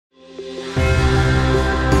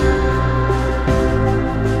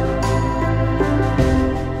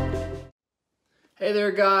Hey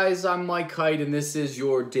there guys, I'm Mike Height and this is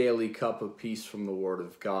your daily cup of peace from the Word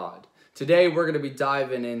of God. Today we're going to be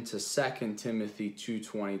diving into 2 Timothy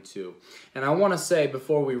 2:22. And I want to say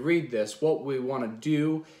before we read this, what we want to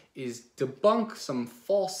do is debunk some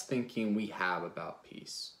false thinking we have about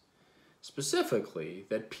peace. Specifically,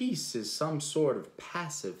 that peace is some sort of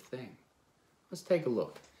passive thing. Let's take a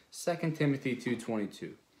look. 2 Timothy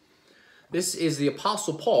 2:22. This is the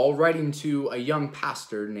Apostle Paul writing to a young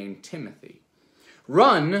pastor named Timothy.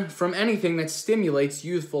 Run from anything that stimulates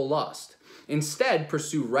youthful lust. Instead,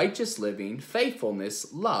 pursue righteous living,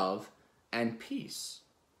 faithfulness, love, and peace.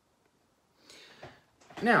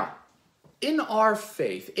 Now, in our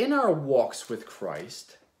faith, in our walks with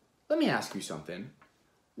Christ, let me ask you something.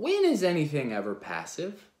 When is anything ever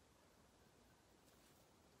passive?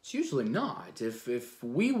 It's usually not. If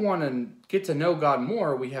we want to get to know God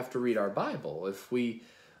more, we have to read our Bible. If we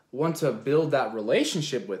want to build that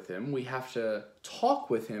relationship with Him, we have to talk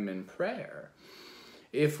with Him in prayer.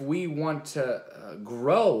 If we want to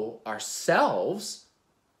grow ourselves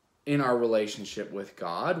in our relationship with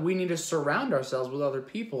God, we need to surround ourselves with other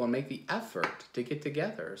people and make the effort to get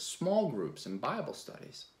together, small groups and Bible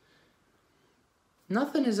studies.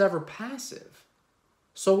 Nothing is ever passive.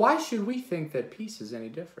 So why should we think that peace is any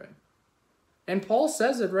different? And Paul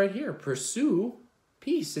says it right here, pursue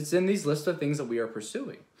peace. It's in these list of things that we are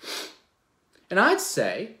pursuing. And I'd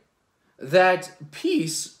say that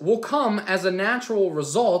peace will come as a natural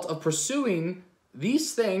result of pursuing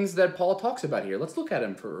these things that Paul talks about here. Let's look at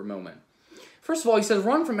them for a moment. First of all, he says,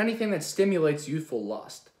 run from anything that stimulates youthful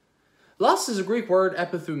lust. Lust is a Greek word,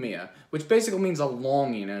 epithumia, which basically means a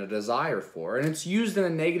longing and a desire for, and it's used in a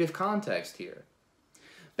negative context here.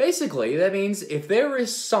 Basically, that means if there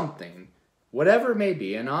is something, whatever it may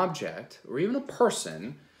be, an object or even a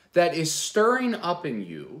person that is stirring up in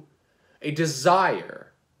you a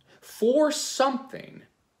desire for something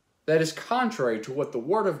that is contrary to what the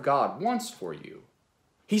Word of God wants for you,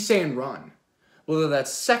 he's saying run. Whether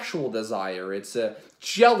that's sexual desire, it's a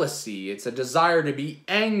jealousy, it's a desire to be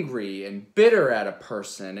angry and bitter at a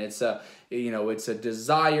person, it's a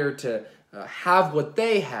desire to have what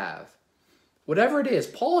they have. Whatever it is,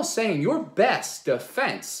 Paul is saying your best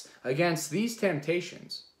defense against these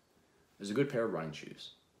temptations is a good pair of running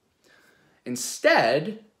shoes.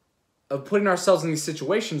 Instead of putting ourselves in these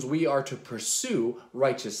situations, we are to pursue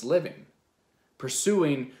righteous living,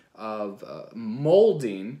 pursuing of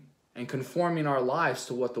molding and conforming our lives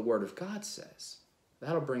to what the Word of God says.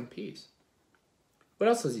 That'll bring peace. What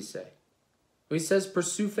else does he say? Well, he says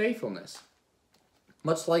pursue faithfulness.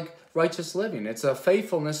 Much like righteous living, it's a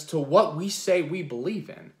faithfulness to what we say we believe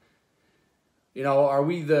in. You know, are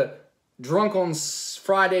we the drunk on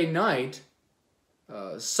Friday night,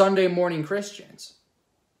 Sunday morning Christians?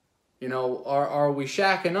 You know, are we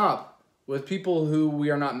shacking up with people who we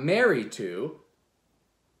are not married to,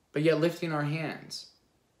 but yet lifting our hands?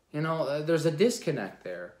 You know, there's a disconnect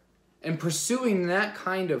there. And pursuing that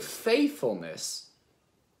kind of faithfulness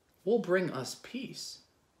will bring us peace.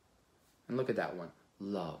 And look at that one.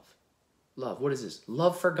 Love. Love. What is this?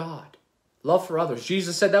 Love for God. Love for others.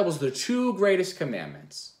 Jesus said that was the two greatest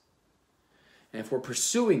commandments. And if we're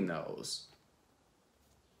pursuing those,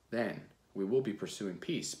 then we will be pursuing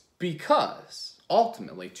peace. Because,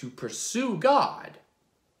 ultimately, to pursue God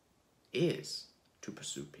is to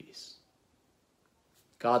pursue peace.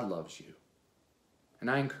 God loves you. And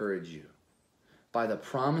I encourage you, by the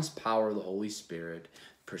promised power of the Holy Spirit,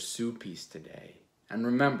 pursue peace today. And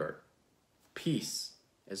remember, peace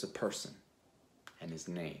is a person, and his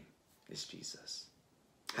name is Jesus.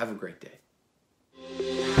 Have a great day.